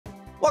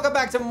Welcome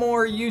back to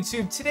more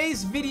YouTube.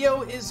 Today's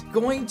video is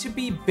going to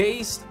be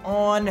based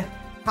on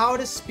how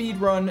to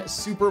speedrun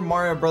Super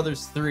Mario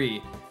Bros.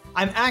 3.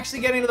 I'm actually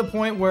getting to the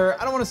point where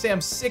I don't want to say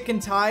I'm sick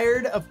and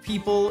tired of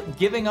people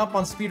giving up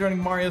on speedrunning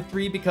Mario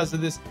 3 because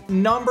of this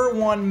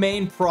 #1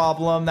 main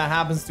problem that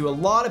happens to a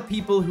lot of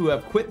people who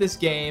have quit this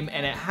game,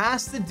 and it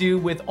has to do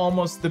with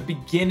almost the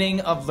beginning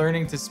of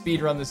learning to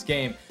speedrun this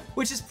game,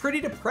 which is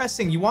pretty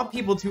depressing. You want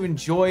people to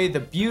enjoy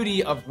the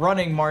beauty of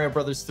running Mario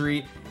Bros.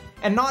 3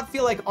 and not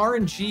feel like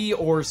RNG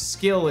or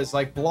skill is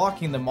like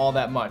blocking them all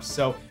that much.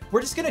 So we're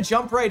just gonna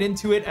jump right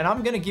into it, and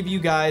I'm gonna give you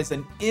guys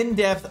an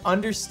in-depth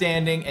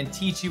understanding and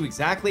teach you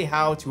exactly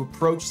how to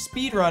approach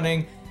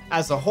speedrunning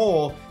as a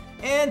whole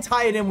and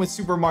tie it in with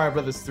Super Mario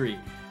Bros. 3.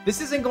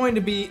 This isn't going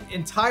to be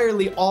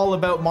entirely all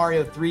about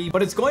Mario 3,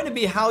 but it's going to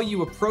be how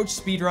you approach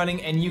speedrunning,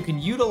 and you can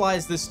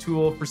utilize this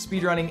tool for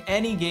speedrunning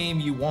any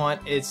game you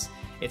want.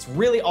 It's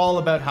really all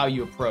about how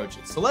you approach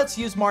it. So let's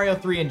use Mario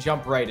 3 and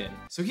jump right in.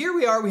 So here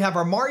we are, we have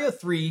our Mario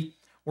 3.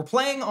 We're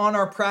playing on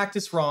our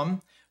practice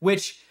ROM,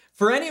 which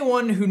for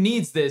anyone who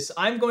needs this,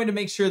 I'm going to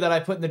make sure that I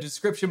put in the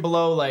description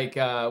below, like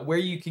where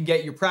you can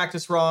get your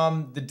practice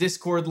ROM, the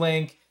Discord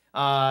link,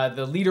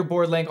 the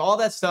leaderboard link, all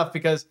that stuff,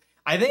 because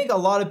I think a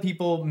lot of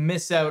people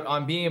miss out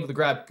on being able to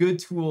grab good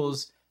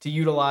tools to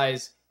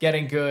utilize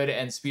getting good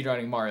and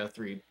speedrunning Mario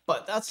 3.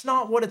 But that's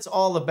not what it's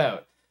all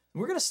about.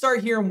 We're gonna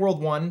start here in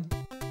World 1.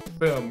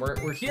 Boom,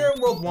 we're here in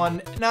World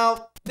 1.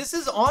 Now, this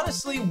is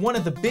honestly one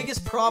of the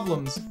biggest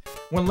problems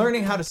when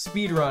learning how to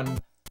speedrun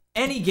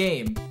any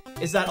game,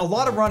 is that a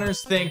lot of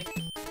runners think,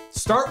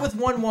 start with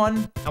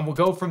 1-1 and we'll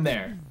go from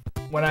there.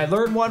 When I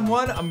learn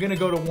 1-1, I'm gonna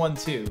go to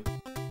 1-2.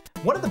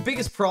 One of the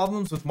biggest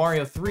problems with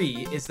Mario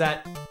 3 is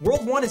that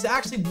World 1 is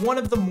actually one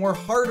of the more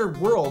harder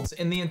worlds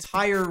in the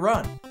entire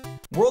run.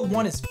 World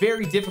 1 is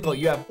very difficult.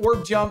 You have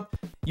orb jump,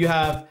 you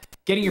have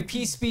getting your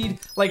P-speed.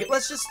 Like,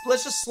 let's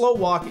just slow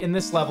walk in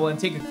this level and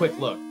take a quick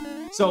look.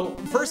 So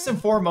first and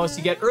foremost,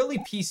 you get early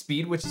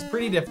P-speed, which is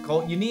pretty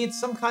difficult. You need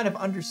some kind of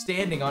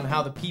understanding on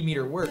how the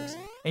P-meter works,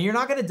 and you're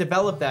not going to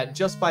develop that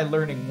just by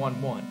learning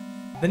 1-1.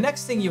 The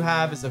next thing you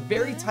have is a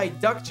very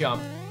tight duck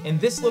jump in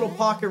this little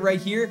pocket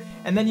right here,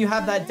 and then you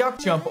have that duck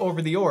jump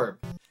over the orb.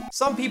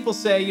 Some people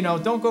say, you know,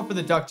 don't go for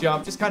the duck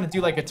jump, just kind of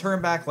do like a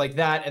turn back like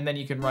that, and then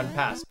you can run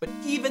past. But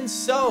even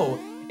so,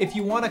 if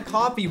you want to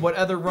copy what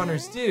other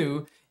runners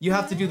do, you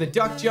have to do the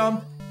duck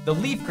jump, the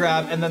leaf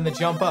grab, and then the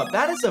jump up.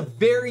 That is a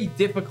very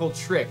difficult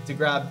trick to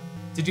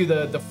do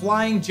the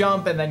flying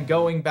jump and then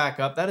going back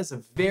up. That is a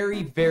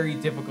very, very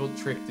difficult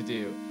trick to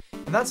do.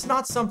 And that's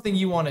not something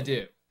you want to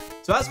do.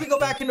 So as we go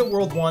back into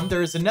World 1,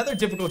 there's another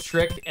difficult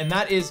trick, and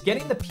that is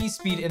getting the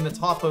P-speed in the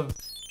top of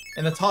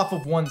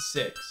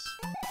 1-6.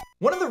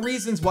 One of the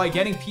reasons why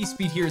getting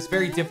P-speed here is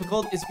very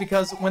difficult is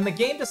because when the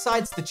game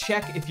decides to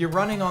check if you're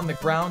running on the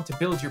ground to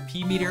build your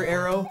P-meter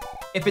arrow,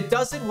 if it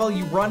does it while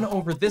you run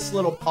over this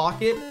little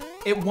pocket,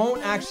 it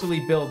won't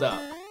actually build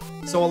up.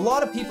 So a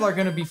lot of people are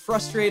going to be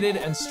frustrated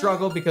and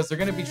struggle because they're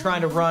going to be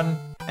trying to run,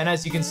 and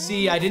as you can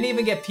see, I didn't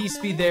even get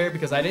P-speed there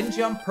because I didn't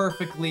jump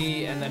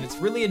perfectly, and then it's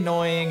really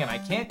annoying, and I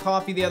can't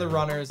copy the other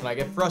runners, and I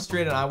get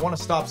frustrated, and I want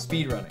to stop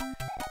speedrunning.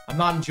 I'm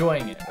not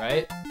enjoying it,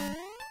 right?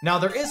 Now,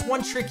 there is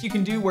one trick you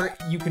can do where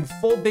you can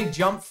full big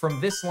jump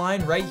from this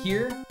line right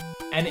here,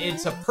 and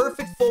it's a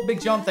perfect full big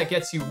jump that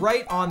gets you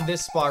right on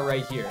this spot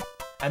right here.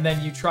 And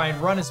then you try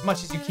and run as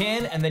much as you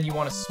can, and then you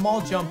want a small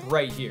jump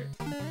right here.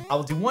 I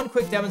will do one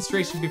quick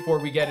demonstration before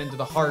we get into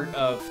the heart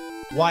of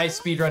why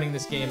speedrunning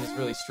this game is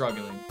really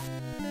struggling.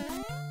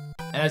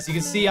 And as you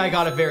can see, I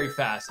got it very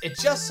fast. It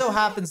just so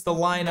happens to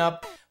line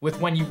up with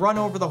when you run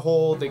over the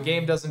hole, the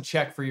game doesn't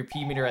check for your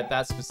P-meter at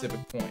that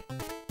specific point.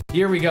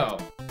 Here we go.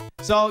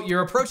 So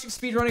you're approaching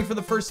speedrunning for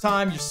the first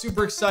time, you're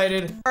super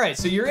excited. All right,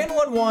 so you're in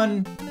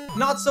 1-1,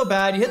 not so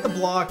bad, you hit the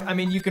block. I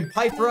mean, you can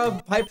pipe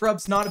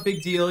rub's not a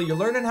big deal. You're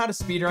learning how to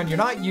speedrun, you're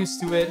not used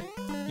to it.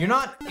 You're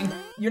not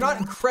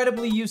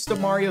incredibly used to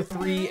Mario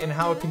 3 and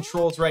how it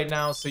controls right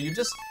now, so you're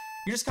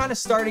just kind of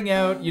starting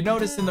out. You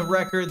notice in the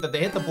record that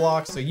they hit the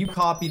block, so you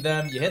copy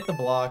them, you hit the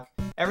block,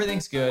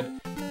 everything's good.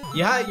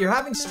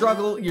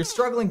 You're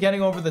struggling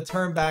getting over the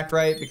turn back,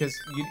 right? Because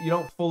you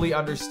don't fully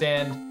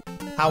understand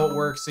how it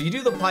works. So you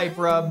do the pipe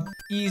rub,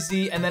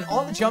 easy, and then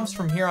all the jumps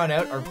from here on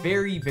out are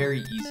very, very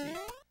easy.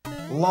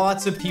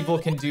 Lots of people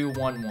can do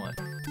 1-1.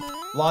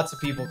 Lots of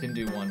people can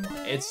do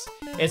 1-1.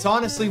 It's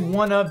honestly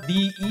one of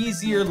the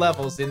easier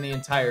levels in the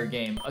entire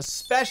game,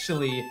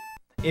 especially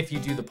if you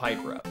do the pipe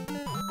rub,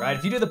 right?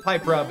 If you do the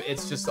pipe rub,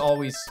 it's just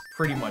always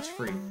pretty much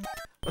free.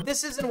 But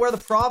this isn't where the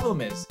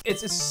problem is.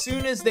 It's as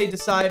soon as they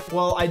decide,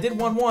 well, I did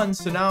 1-1,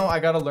 so now I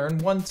gotta learn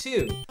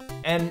 1-2.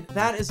 And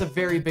that is a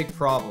very big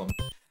problem.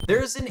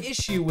 There's an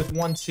issue with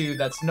 1-2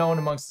 that's known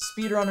amongst the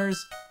speedrunners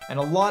and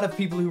a lot of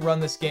people who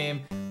run this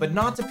game, but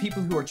not to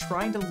people who are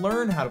trying to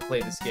learn how to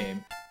play this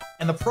game.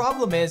 And the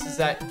problem is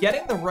that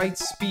getting the right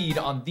speed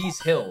on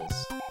these hills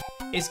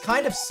is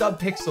kind of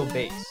sub-pixel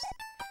based.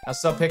 Now,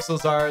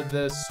 sub-pixels are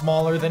the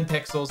smaller than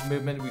pixels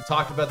movement. We've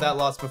talked about that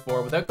lots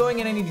before. Without going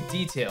into any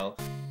detail,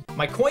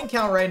 my coin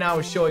count right now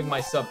is showing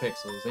my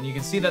subpixels, and you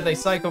can see that they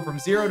cycle from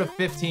 0 to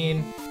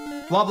 15,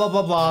 blah, blah,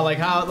 blah, blah, like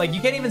how, like you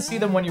can't even see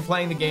them when you're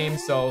playing the game,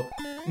 so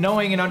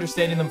knowing and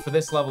understanding them for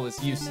this level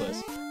is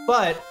useless.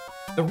 But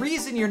the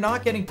reason you're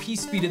not getting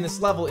P-Speed in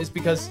this level is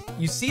because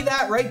you see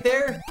that right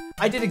there?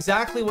 I did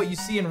exactly what you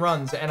see in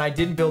runs, and I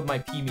didn't build my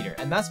P-meter,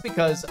 and that's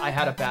because I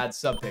had a bad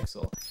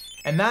subpixel.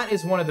 And that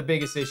is one of the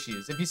biggest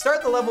issues. If you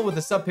start the level with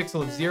a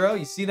subpixel of 0,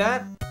 you see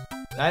that?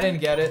 I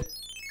didn't get it.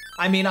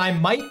 I mean, I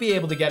might be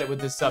able to get it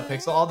with this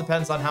subpixel. All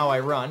depends on how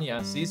I run.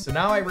 Yeah, see? So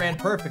now I ran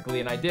perfectly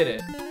and I did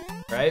it,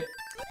 right?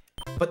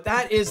 But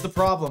that is the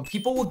problem.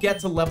 People will get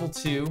to level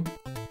 2.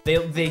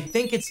 They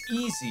think it's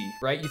easy,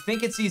 right? You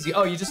think it's easy.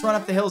 Oh, you just run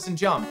up the hills and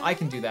jump. I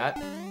can do that.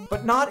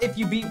 But not if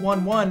you beat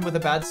 1-1 with a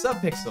bad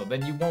subpixel.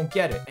 Then you won't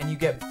get it. And you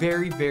get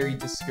very, very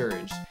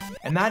discouraged.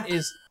 And that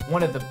is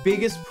one of the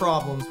biggest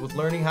problems with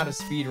learning how to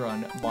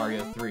speedrun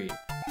Mario 3.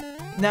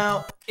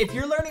 Now, if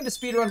you're learning to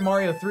speedrun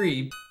Mario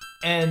 3,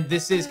 and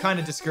this is kind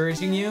of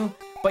discouraging you,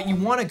 but you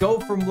want to go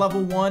from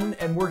level 1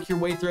 and work your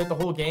way throughout the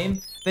whole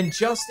game, then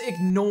just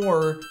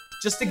ignore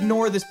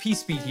this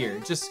P-Speed here.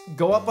 Just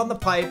go up on the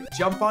pipe,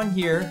 jump on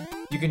here,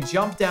 you can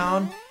jump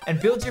down, and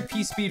build your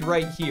P-Speed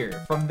right here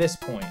from this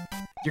point.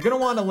 You're going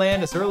to want to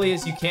land as early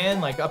as you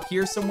can, like up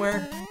here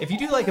somewhere. If you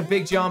do like a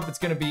big jump, it's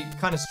going to be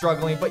kind of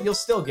struggling, but you'll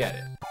still get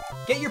it.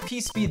 Get your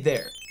P-Speed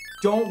there.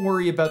 Don't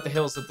worry about the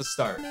hills at the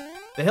start.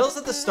 The hills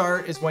at the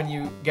start is when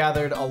you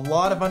gathered a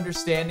lot of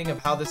understanding of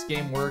how this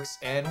game works,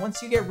 and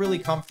once you get really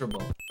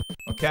comfortable,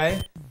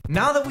 okay?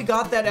 Now that we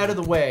got that out of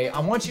the way, I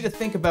want you to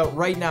think about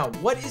right now,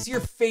 what is your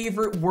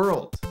favorite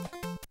world?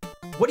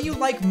 What do you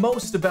like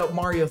most about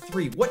Mario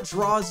 3? What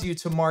draws you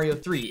to Mario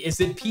 3? Is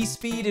it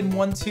P-Speed in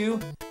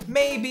 1-2?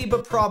 Maybe,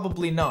 but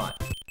probably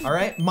not. All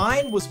right,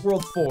 mine was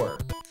World 4.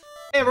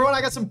 Hey everyone,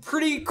 I got some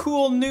pretty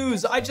cool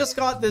news. I just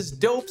got this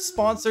dope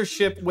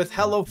sponsorship with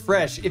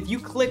HelloFresh. If you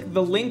click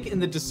the link in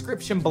the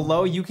description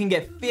below, you can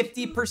get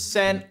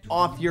 50%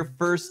 off your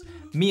first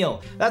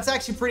meal. That's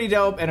actually pretty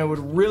dope, and it would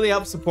really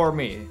help support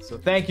me. So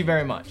thank you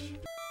very much.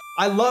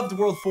 I loved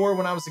World 4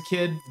 when I was a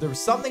kid. There was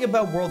something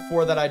about World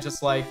 4 that I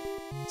just liked.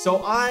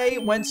 So I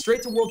went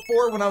straight to World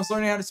 4 when I was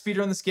learning how to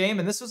speedrun this game,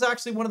 and this was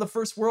actually one of the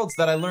first worlds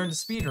that I learned to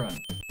speedrun.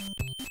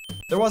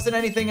 There wasn't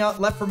anything else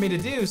left for me to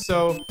do,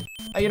 so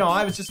you know,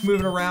 I was just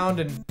moving around,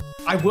 and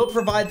I will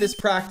provide this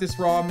practice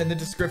ROM in the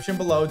description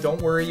below.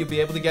 Don't worry, you'll be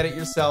able to get it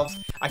yourselves.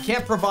 I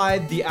can't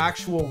provide the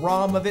actual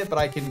ROM of it, but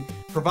I can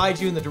provide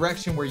you in the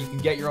direction where you can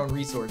get your own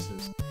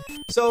resources.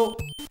 So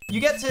you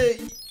get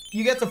to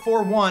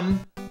 4-1,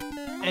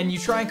 and you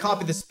try and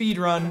copy the speed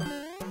run,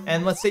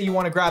 and let's say you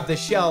want to grab this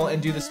shell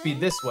and do the speed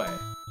this way.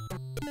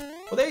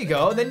 Well, there you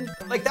go. Then,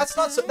 like,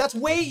 that's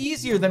way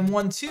easier than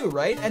 1-2,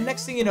 right? And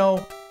next thing you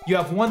know, you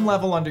have one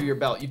level under your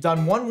belt. You've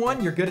done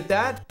 1-1, you're good at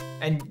that,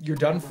 and you're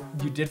done.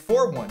 You did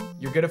 4-1,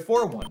 you're good at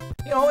 4-1.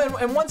 You know,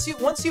 and once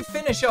you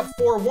finish up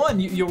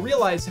 4-1, you'll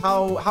realize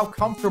how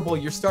comfortable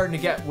you're starting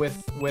to get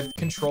with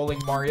controlling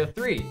Mario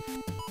 3.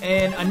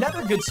 And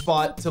another good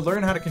spot to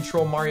learn how to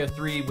control Mario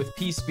 3 with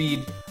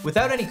P-Speed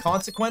without any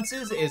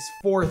consequences is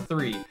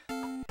 4-3.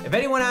 If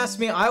anyone asks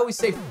me, I always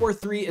say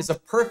 4-3 is a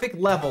perfect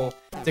level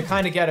to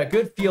kind of get a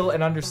good feel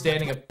and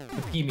understanding of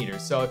the P-meter.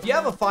 So if you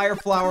have a fire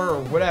flower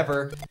or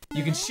whatever,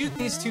 you can shoot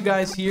these two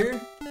guys here,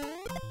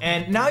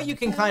 and now you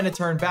can kind of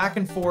turn back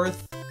and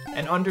forth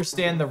and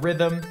understand the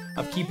rhythm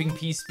of keeping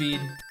P-Speed.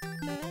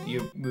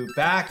 You move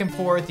back and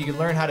forth, you can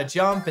learn how to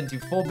jump and do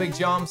full big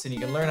jumps, and you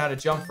can learn how to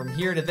jump from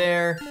here to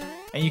there.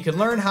 And you can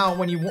learn how,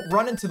 when you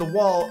run into the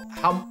wall,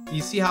 how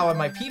you see how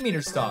my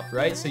P-meter stopped,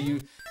 right? So you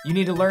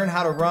need to learn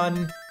how to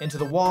run into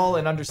the wall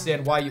and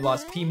understand why you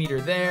lost P-meter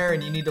there,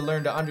 and you need to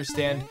learn to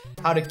understand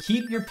how to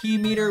keep your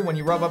P-meter when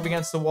you rub up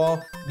against the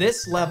wall.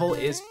 This level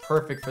is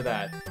perfect for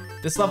that.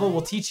 This level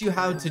will teach you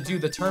how to do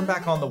the turn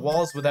back on the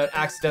walls without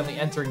accidentally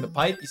entering the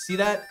pipe. You see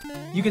that?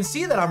 You can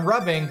see that I'm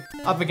rubbing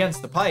up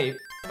against the pipe,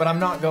 but I'm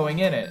not going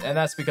in it, and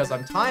that's because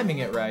I'm timing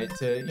it right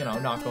to, you know,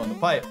 not go in the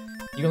pipe.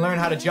 You can learn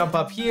how to jump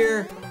up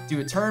here,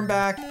 do a turn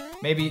back,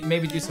 maybe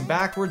do some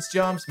backwards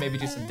jumps, maybe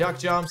do some duck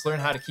jumps,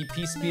 learn how to keep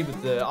P-Speed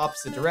with the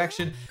opposite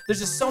direction. There's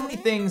just so many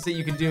things that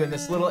you can do in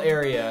this little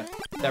area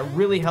that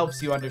really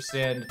helps you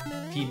understand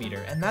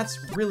P-meter. And that's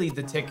really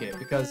the ticket,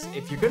 because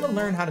if you're going to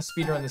learn how to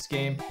speedrun this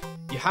game,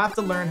 you have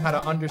to learn how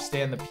to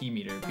understand the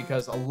P-meter,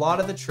 because a lot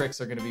of the tricks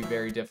are going to be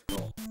very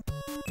difficult.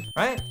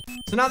 Right?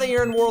 So now that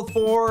you're in World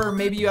 4, or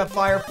maybe you have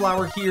Fire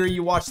Flower here,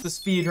 you watch the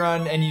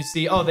speedrun, and you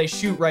see, oh, they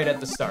shoot right at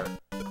the start.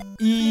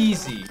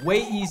 Easy.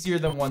 Way easier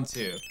than 1-2.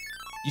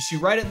 You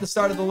shoot right at the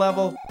start of the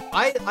level.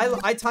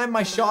 I time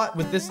my shot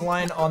with this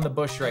line on the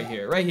bush right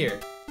here. Right here.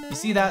 You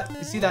see that?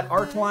 You see that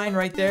arc line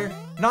right there?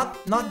 Not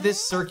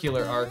this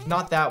circular arc,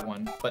 not that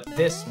one, but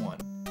this one.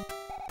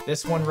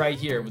 This one right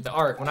here with the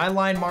arc. When I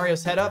line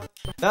Mario's head up,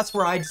 that's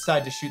where I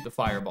decide to shoot the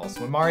fireball.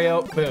 So when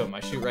Mario, boom, I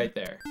shoot right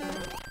there.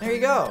 There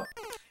you go.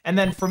 And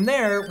then from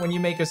there, when you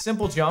make a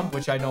simple jump,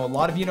 which I know a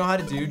lot of you know how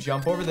to do,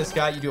 jump over this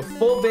guy, you do a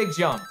full big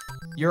jump.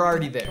 You're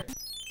already there.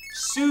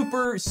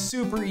 Super,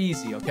 super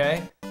easy,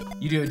 okay?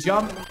 You do a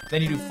jump,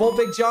 then you do full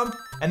big jump,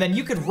 and then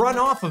you can run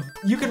off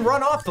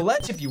the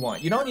ledge if you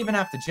want. You don't even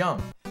have to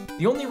jump.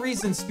 The only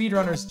reason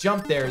speedrunners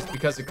jump there is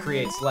because it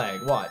creates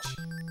lag. Watch.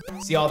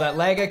 See all that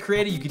lag I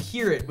created? You could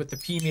hear it with the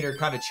P meter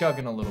kind of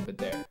chugging a little bit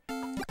there.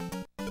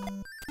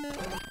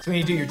 So when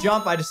you do your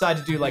jump, I decide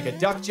to do like a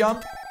duck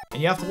jump.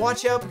 And you have to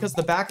watch out because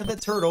the back of the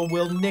turtle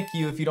will nick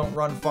you if you don't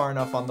run far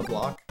enough on the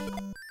block.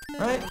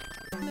 Right?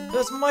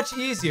 That's much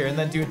easier. And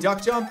then do a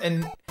duck jump.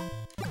 And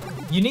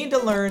you need to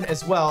learn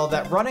as well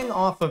that running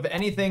off of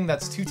anything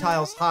that's 2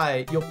 tiles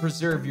high, you'll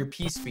preserve your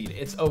P speed.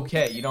 It's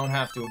okay. You don't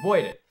have to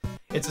avoid it.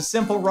 It's a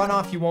simple run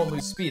off, you won't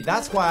lose speed.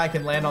 That's why I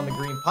can land on the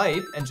green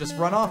pipe and just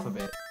run off of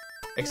it.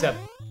 Except,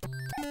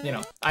 you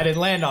know, I didn't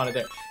land on it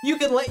there. You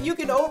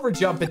can over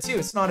jump it too.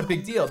 It's not a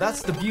big deal.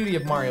 That's the beauty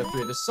of Mario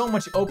 3. There's so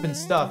much open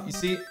stuff. You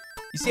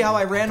see how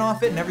I ran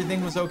off it and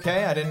everything was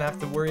okay? I didn't have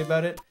to worry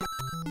about it.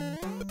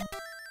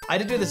 I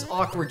had to do this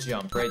awkward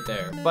jump right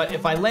there. But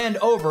if I land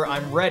over,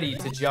 I'm ready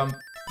to jump,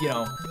 you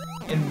know,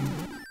 in,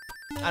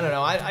 I don't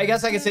know, I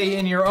guess I could say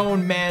in your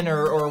own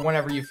manner or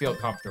whenever you feel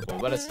comfortable,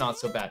 but it's not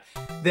so bad.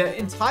 The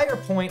entire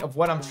point of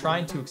what I'm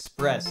trying to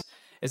express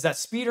is that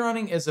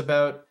speedrunning is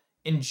about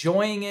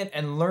enjoying it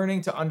and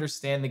learning to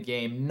understand the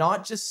game,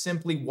 not just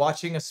simply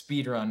watching a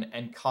speedrun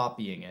and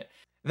copying it.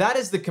 That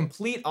is the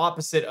complete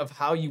opposite of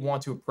how you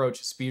want to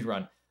approach a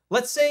speedrun.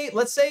 Let's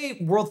say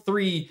World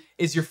 3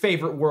 is your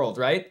favorite world,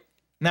 right?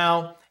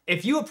 Now,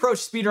 if you approach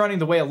speedrunning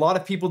the way a lot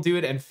of people do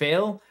it and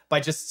fail,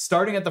 by just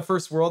starting at the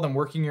first world and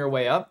working your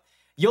way up,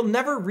 you'll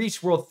never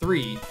reach World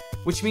 3,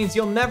 which means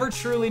you'll never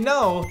truly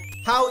know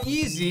how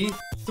easy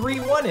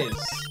 3-1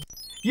 is.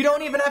 You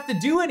don't even have to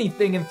do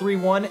anything in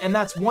 3-1, and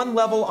that's 1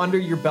 level under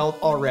your belt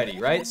already,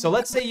 right? So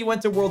let's say you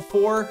went to World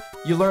 4,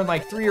 you learned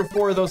like 3 or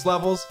 4 of those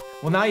levels.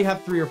 Well, now you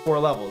have 3 or 4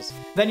 levels.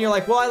 Then you're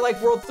like, well, I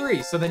like World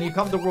 3. So then you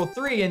come to World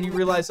 3 and you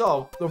realize,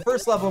 oh, the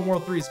first level in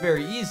World 3 is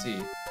very easy.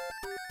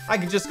 I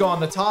can just go on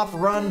the top,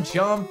 run,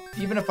 jump.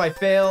 Even if I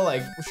fail,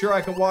 like, sure,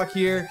 I could walk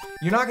here.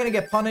 You're not gonna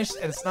get punished,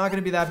 and it's not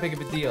gonna be that big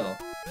of a deal,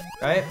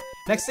 right?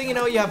 Next thing you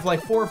know, you have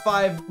like 4 or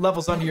 5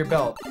 levels under your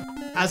belt,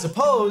 as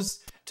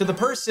opposed to the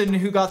person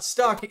who got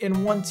stuck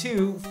in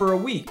 1-2 for a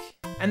week,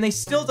 and they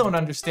still don't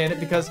understand it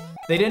because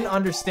they didn't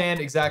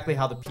understand exactly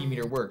how the P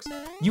meter works.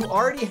 You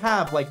already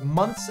have like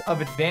months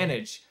of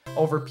advantage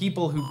over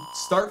people who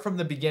start from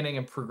the beginning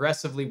and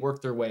progressively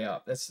work their way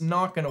up. That's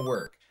not gonna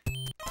work,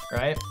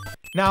 right?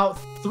 Now,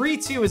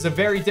 3-2 is a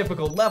very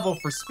difficult level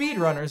for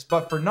speedrunners,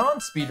 but for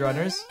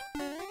non-speedrunners,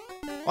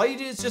 all you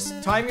do is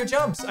just time your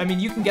jumps. I mean,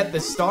 you can get the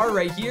star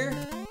right here.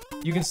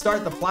 You can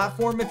start the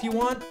platform if you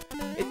want.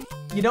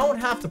 You don't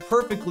have to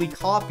perfectly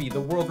copy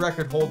the world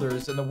record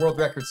holders and the world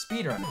record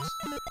speedrunners,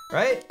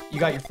 right? You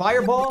got your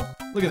fireball.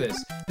 Look at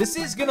this. This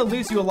is gonna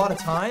lose you a lot of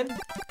time,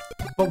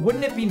 but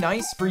wouldn't it be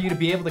nice for you to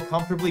be able to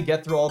comfortably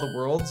get through all the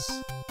worlds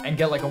and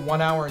get like a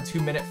 1 hour and 2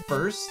 minute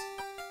first,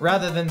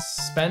 rather than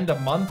spend a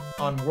month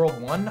on World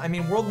 1? I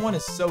mean, World 1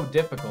 is so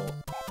difficult,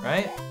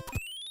 right?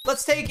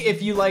 Let's take,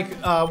 if you like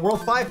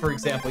World 5, for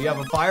example, you have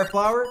a fire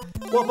flower.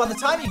 Well, by the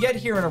time you get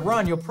here in a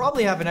run, you'll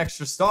probably have an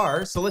extra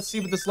star. So let's see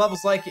what this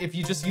level's like if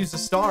you just use a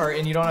star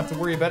and you don't have to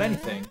worry about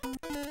anything.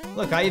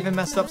 Look, I even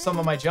messed up some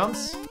of my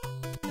jumps.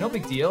 No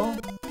big deal.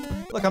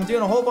 Look, I'm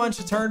doing a whole bunch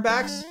of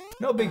turnbacks.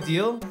 No big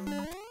deal,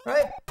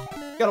 right?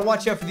 Gotta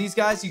watch out for these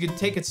guys. You can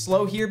take it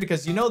slow here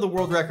because you know the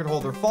world record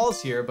holder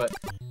falls here, but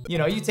you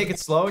know, you take it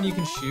slow and you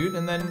can shoot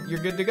and then you're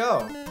good to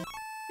go.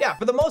 Yeah,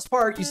 for the most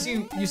part, you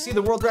see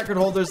the world record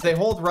holders, they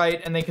hold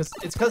right, and it's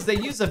because they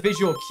use a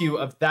visual cue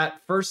of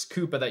that first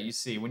Koopa that you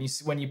see.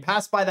 When you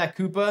pass by that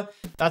Koopa,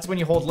 that's when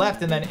you hold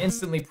left and then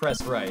instantly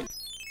press right.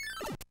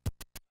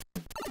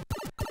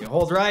 You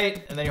hold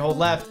right, and then you hold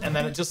left, and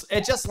then it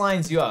just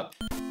lines you up.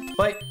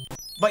 But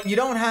you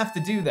don't have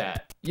to do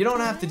that. You don't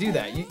have to do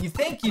that. You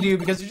think you do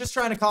because you're just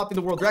trying to copy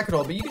the world record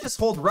hold, but you can just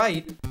hold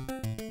right,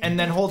 and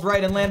then hold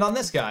right and land on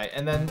this guy,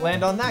 and then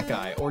land on that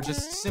guy, or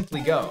just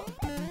simply go.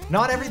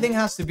 Not everything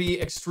has to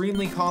be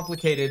extremely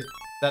complicated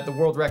that the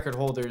world record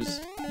holders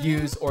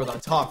use or the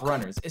top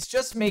runners. It's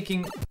just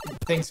making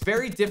things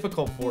very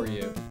difficult for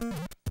you,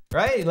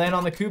 right? You land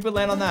on the Koopa,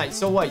 land on that.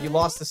 So what? You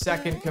lost a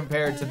second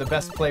compared to the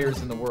best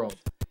players in the world,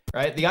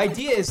 right? The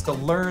idea is to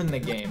learn the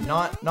game,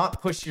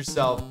 not push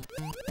yourself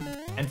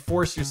and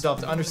force yourself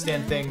to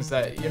understand things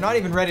that you're not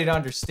even ready to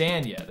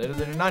understand yet.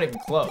 They're not even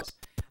close.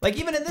 Like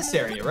even in this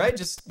area, right?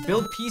 Just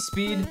build P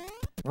speed,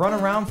 run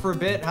around for a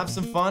bit, have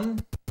some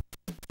fun.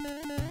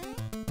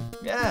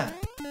 Yeah,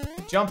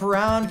 jump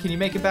around. Can you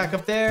make it back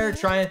up there?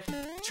 Try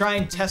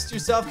and test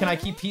yourself. Can I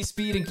keep P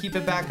speed and keep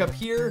it back up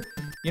here?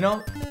 You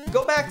know,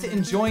 go back to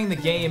enjoying the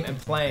game and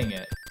playing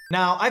it.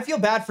 Now, I feel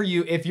bad for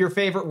you if your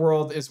favorite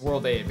world is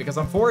World 8, because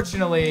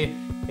unfortunately,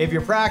 if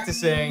you're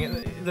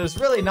practicing, there's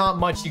really not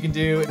much you can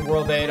do in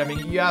World 8. I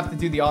mean, you have to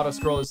do the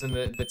auto-scrollers and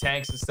the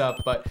tanks and stuff,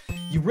 but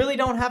you really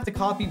don't have to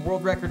copy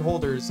world record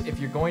holders if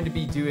you're going to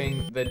be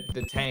doing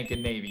the tank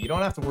and navy. You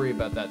don't have to worry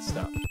about that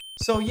stuff.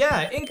 So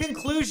yeah, in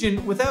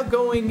conclusion, without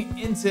going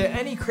into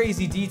any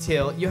crazy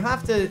detail, you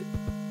have to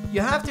you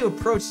have to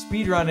approach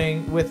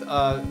speedrunning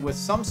with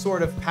some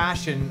sort of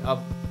passion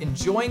of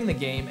enjoying the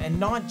game and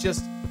not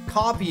just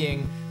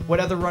copying what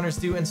other runners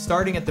do and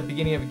starting at the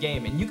beginning of a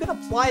game. And you can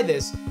apply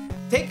this.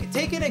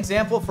 Take an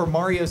example for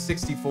Mario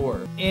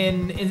 64.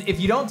 If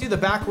you don't do the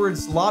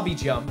backwards lobby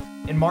jump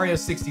in Mario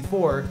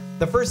 64,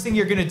 the first thing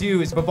you're gonna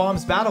do is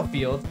Bob-omb's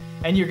Battlefield,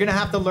 and you're gonna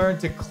have to learn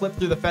to clip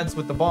through the fence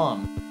with the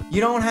bomb.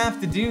 You don't have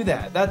to do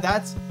that.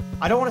 That's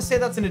I don't want to say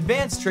that's an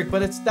advanced trick,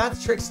 but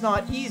that trick's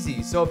not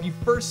easy. So if you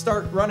first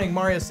start running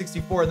Mario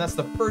 64 and that's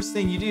the first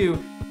thing you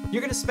do,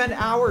 you're gonna spend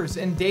hours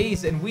and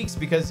days and weeks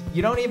because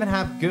you don't even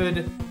have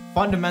good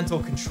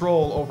fundamental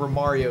control over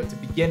Mario to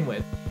begin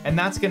with. And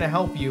that's gonna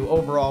help you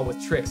overall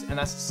with tricks. And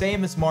that's the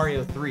same as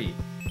Mario 3.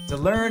 To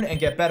learn and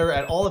get better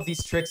at all of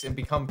these tricks and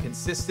become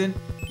consistent,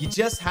 you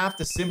just have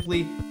to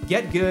simply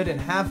get good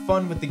and have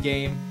fun with the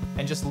game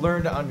and just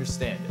learn to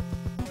understand it.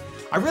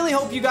 I really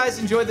hope you guys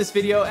enjoyed this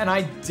video, and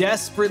I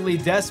desperately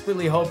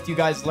hoped you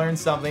guys learned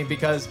something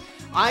because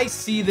I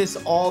see this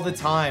all the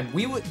time.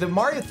 The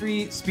Mario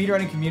 3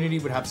 speedrunning community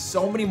would have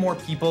so many more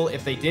people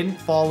if they didn't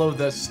follow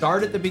the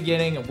start at the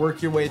beginning and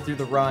work your way through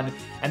the run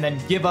and then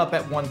give up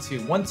at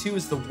 1-2. 1-2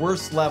 is the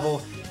worst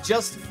level.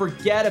 Just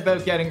forget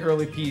about getting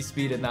early P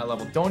speed in that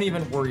level. Don't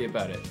even worry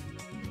about it.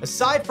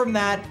 Aside from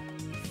that,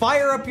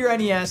 fire up your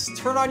NES,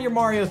 turn on your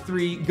Mario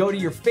 3, go to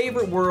your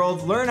favorite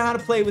world, learn how to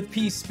play with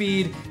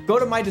P-Speed, go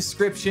to my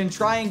description,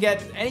 try and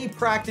get any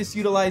practice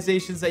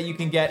utilizations that you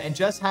can get, and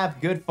just have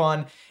good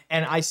fun.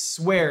 And I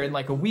swear, in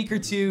like a week or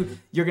two,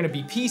 you're gonna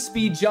be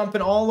P-Speed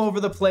jumping all over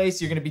the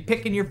place, you're gonna be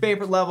picking your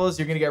favorite levels,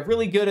 you're gonna get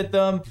really good at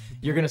them,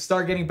 you're gonna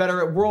start getting better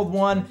at World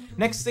 1.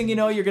 Next thing you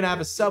know, you're gonna have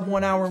a sub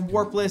 1 hour in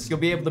Warpless, you'll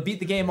be able to beat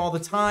the game all the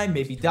time,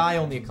 maybe die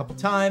only a couple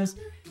times.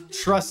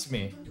 Trust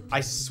me, I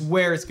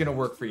swear it's gonna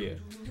work for you.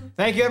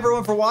 Thank you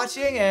everyone for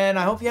watching, and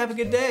I hope you have a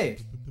good day.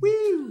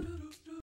 Woo!